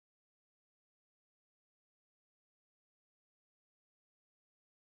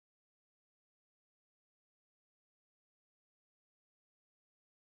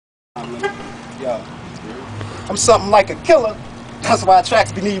Yo, I'm something like a killer. That's why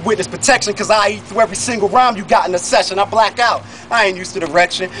tracks be need witness protection, cause I eat through every single rhyme you got in a session. I black out, I ain't used to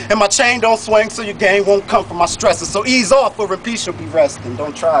direction, and my chain don't swing so your game won't come from my stresses. So ease off or in peace you'll be resting,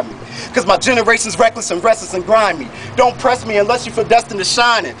 don't try me. Cause my generation's reckless and restless and grimy. Don't press me unless you feel destined to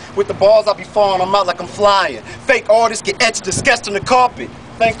shining. With the balls I be falling, I'm out like I'm flying. Fake artists get etched and sketched on the carpet.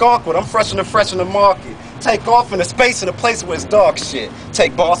 Think awkward, I'm fresh in the market. Take off in a space in a place where it's dark shit.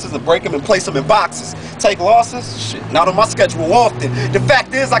 Take bosses and break them and place them in boxes. Take losses? Shit, not on my schedule often. The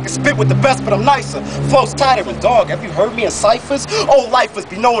fact is I can spit with the best, but I'm nicer. Flow's tighter and dog, have you heard me in ciphers? Old lifers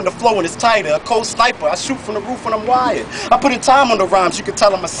be knowing the flow and it's tighter. A cold sniper, I shoot from the roof when I'm wired. I put in time on the rhymes, you can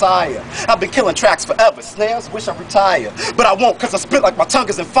tell I'm Messiah. I've been killing tracks forever, snares, wish I retire. But I won't, cause I spit like my tongue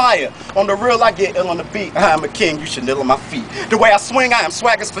is in fire. On the real, I get ill on the beat. I'm a king, you should kneel on my feet. The way I swing, I am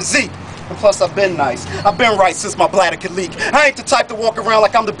swagger's physique. And plus I've been nice, I've been right since my bladder could leak. I ain't the type to walk around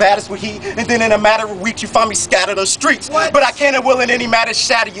like I'm the baddest with heat, and then in a matter of weeks you find me scattered on streets. What? But I can't and will in any matter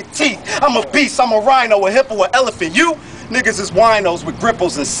shatter your teeth. I'm a beast, I'm a rhino, a hippo, an elephant. You? Niggas is winos with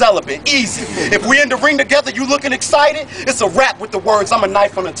gripples and celibate. Easy. If we in the ring together, you looking excited? It's a rap with the words, I'm a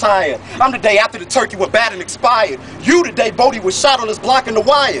knife on a tire. I'm the day after the turkey went bad and expired. You the day Bodie was shot on his block in the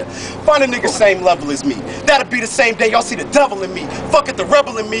wire. Find a nigga same level as me. That'll be the same day y'all see the devil in me. Fuck it, the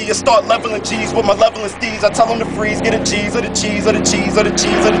rebel in me. You start leveling G's with my leveling steeds. I tell them to freeze, get a G's or the cheese or the cheese or the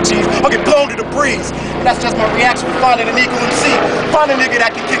cheese or the cheese. I'll get blown to the breeze. And that's just my reaction to finding an equal MC. Find a nigga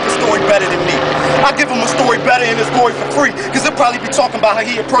that can kick a story better than me. I give him a story better in his glory for free. Cause he'll probably be talking about how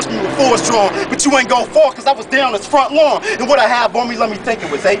he approached me with force drawn. But you ain't gon' fall cause I was down his front lawn. And what I have on me, let me think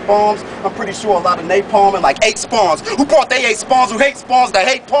it was 8 bombs. I'm pretty sure a lot of napalm and like 8 spawns. Who brought they 8 spawns who hate spawns that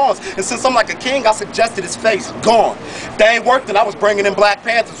hate pawns? And since I'm like a king, I suggested his face gone. If they ain't worked, then I was bringing in Black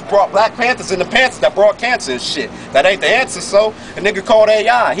Panthers who brought Black Panthers in the Panthers that brought cancer and shit. That ain't the answer, so a nigga called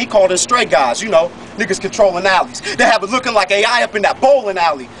AI. He called in stray guys, you know. Niggas controlling alleys. They have it looking like AI up in that bowling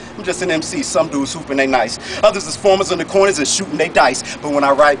alley. I'm just an MC, some dudes hooping they nice. Others is formers in the corners and shooting they dice. But when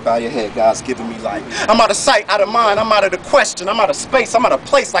I write, bow your head, God's giving me light. I'm out of sight, out of mind, I'm out of the question. I'm out of space, I'm out of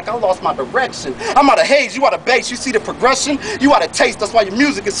place like I lost my direction. I'm out of haze, you out of base, you see the progression? You out of taste, that's why your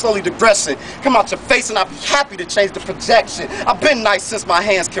music is slowly digressing. Come out your face and I'll be happy to change the projection. I've been nice since my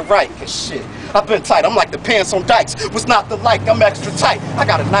hands can write, cause shit, I've been tight, I'm like the pants on dikes. What's not the like, I'm extra tight. I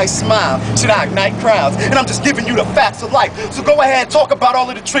got a nice smile, should I ignite crowds? And I'm just giving you the facts of life. So go ahead, talk about all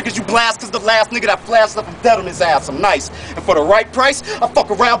of the triggers you blast, cause the last nigga that flashed up, I'm dead on his ass, I'm nice. And for the right price, I fuck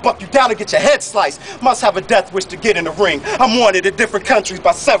around, buck you down and get your head sliced. Must have a death wish to get in the ring. I'm wanted in different countries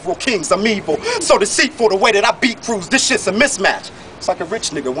by several kings, I'm evil. So deceitful the way that I beat crews, this shit's a mismatch. It's like a rich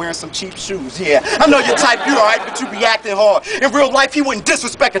nigga wearing some cheap shoes, yeah. I know your type, you alright, but you be acting hard. In real life, he wouldn't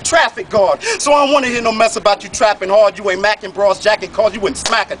disrespect a traffic guard. So I don't wanna hear no mess about you trapping hard. You ain't macking bras, jacking cars, you wouldn't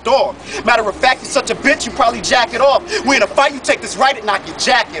smack a dog. Matter of fact, you're such a bitch, you probably jack it off. We in a fight, you take this right and knock your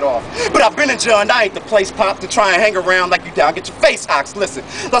jacket off. But I've been in jail and I ain't the place pop to try and hang around like you down, get your face ox. Listen,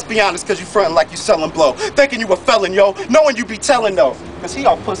 let's be honest, cause you frontin' like you selling blow. Thinking you a felon, yo, knowing you be telling though. Cause he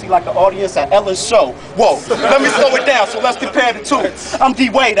all pussy like the audience at Ellen's show. Whoa, let me slow it down, so let's compare the two. I'm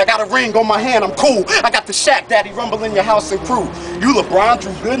D-Wade, I got a ring on my hand, I'm cool. I got the Shaq Daddy rumble in your house and crew. You LeBron,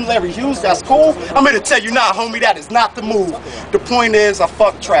 Drew Gooden, Larry Hughes, that's cool. I'm here to tell you now, homie, that is not the move. The point is, I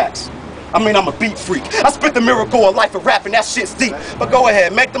fuck tracks. I mean, I'm a beat freak. I spit the miracle of life of rapping, that shit's deep. But go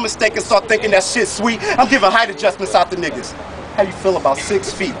ahead, make the mistake and start thinking that shit's sweet. I'm giving height adjustments out to niggas. How you feel about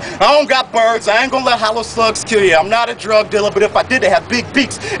 6 feet? I don't got birds, I ain't gonna let hollow slugs kill you. I'm not a drug dealer, but if I did, they have big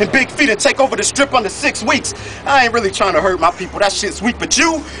beaks and big feet and take over the strip under 6 weeks. I ain't really trying to hurt my people, that shit's weak. But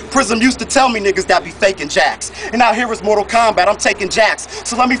you, Prism used to tell me niggas that be faking jacks. And out here is Mortal Kombat, I'm taking jacks.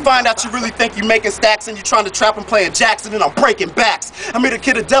 So let me find out you really think you making stacks and you trying to trap and playing jacks and then I'm breaking backs. I made a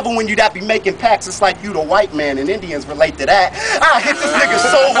kid a devil when you that be making packs. It's like you the white man and Indians relate to that. I hit this nigga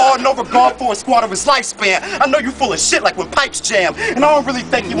so hard, no regard for a squad of his lifespan. I know you full of shit like when pipes jam. And I don't really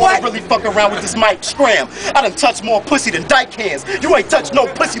think you wanna really fuck around with this mic scram. I done touched more pussy than dyke hands. You ain't touched no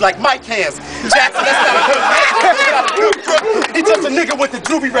pussy like Mike hands. Jackson, that's not a good man. That's not a good crook. He just a nigga with the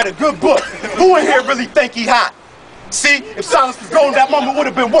doobie read a good book. Who in here really think he hot? See, if silence was golden, that moment would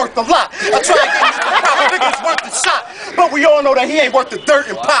have been worth a lot. I tried to get you the nigga it's worth the shot. But we all know that he ain't worth the dirt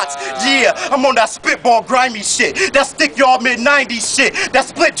and pots. Yeah, I'm on that spitball grimy shit. That stick y'all mid-90s shit. That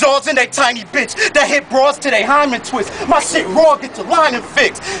split jaws in they tiny bitch. That hit broads to they hymen twist. My shit raw, get your line and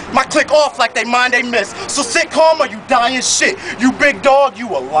fix. My click off like they mind they miss. So sit calm or you dying shit. You big dog, you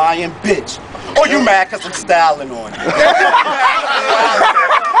a lying bitch. Or you mad cause I'm styling on you.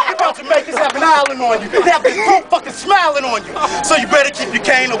 You about to make us have an island on you. They have this group fucking smiling on you. So you better keep your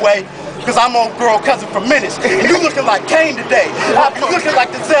cane away. cause I'm on girl cousin from Menace. And you looking like Kane today. I be looking like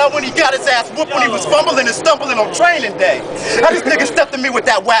Denzel when he got his ass whooped when he was fumbling and stumbling on training day. How this nigga stepped at me with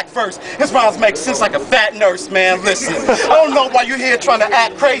that whack verse. His rhymes make sense like a fat nurse, man. Listen, I don't know why you here trying to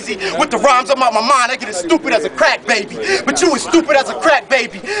act crazy with the rhymes I'm out my mind. I get as stupid as a crack baby. But you as stupid as a crack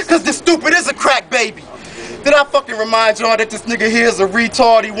baby, cause this stupid is a crack baby. Did I fucking remind y'all that this nigga here is a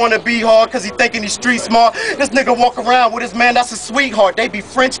retard? He wanna be hard cause he thinking he's street smart. This nigga walk around with his man, that's a sweetheart. They be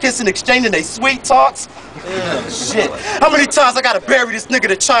French kissing, exchanging they sweet talks. Shit. How many times I gotta bury this nigga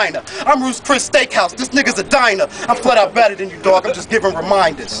to China? I'm Ruth's Chris Steakhouse, this nigga's a diner. I'm flat out better than you, dog. I'm just giving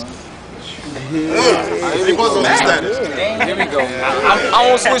reminders. Here we go. I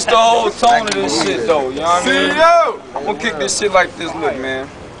want to switch the whole tone of this shit though, you know what I mean? I'm gonna kick this shit like this, look, man.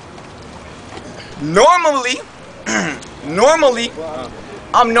 Normally,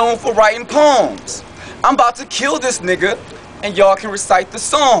 I'm known for writing poems. I'm about to kill this nigga, and y'all can recite the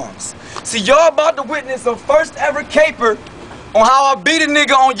songs. See, y'all about to witness a first ever caper on how I beat a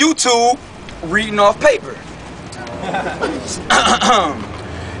nigga on YouTube reading off paper.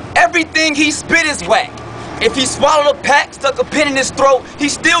 Everything he spit is whack. If he swallowed a pack, stuck a pin in his throat, he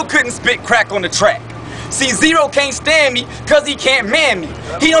still couldn't spit crack on the track. See, Zero can't stand me, cause he can't man me.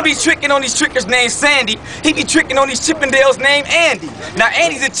 He don't be tricking on these trickers named Sandy. He be tricking on these Chippendales named Andy. Now,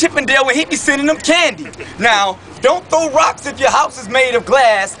 Andy's a Chippendale when he be sending them candy. Now, don't throw rocks if your house is made of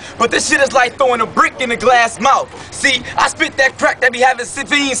glass, but this shit is like throwing a brick in a glass mouth. See, I spit that crack that be having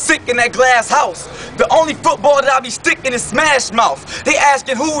being sick in that glass house. The only football that I be sticking is Smash Mouth. They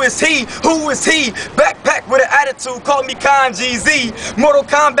asking who is he, who is he? Backpack with an attitude, call me Kanji Z. Mortal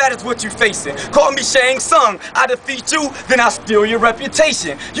Kombat is what you facing. Call me Shang Tsung, I defeat you, then I steal your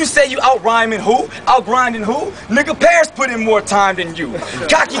reputation. You say you out rhyming who? Out grinding who? Nigga, Paris put in more time than you.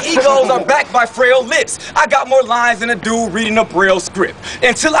 Cocky egos are backed by frail lips. I got more lines than a dude reading a Braille script.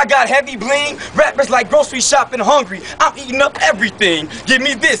 Until I got heavy bling, rappers like grocery shopping hungry. I'm eating up everything. Give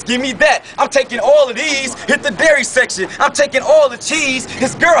me this, give me that. I'm taking all of these, hit the dairy section. I'm taking all the cheese.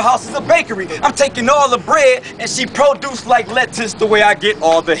 His girl house is a bakery. I'm taking all the bread, and she produced like lettuce the way I get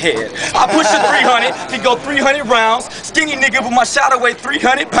all the head. I push a 300, he go 300 rounds. Skinny nigga, but my shot weigh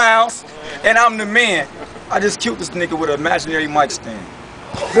 300 pounds. And I'm the man. I just killed this nigga with an imaginary mic stand.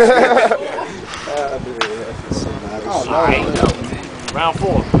 Round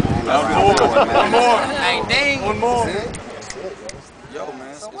 4. Round 4. One more. Hey, damn.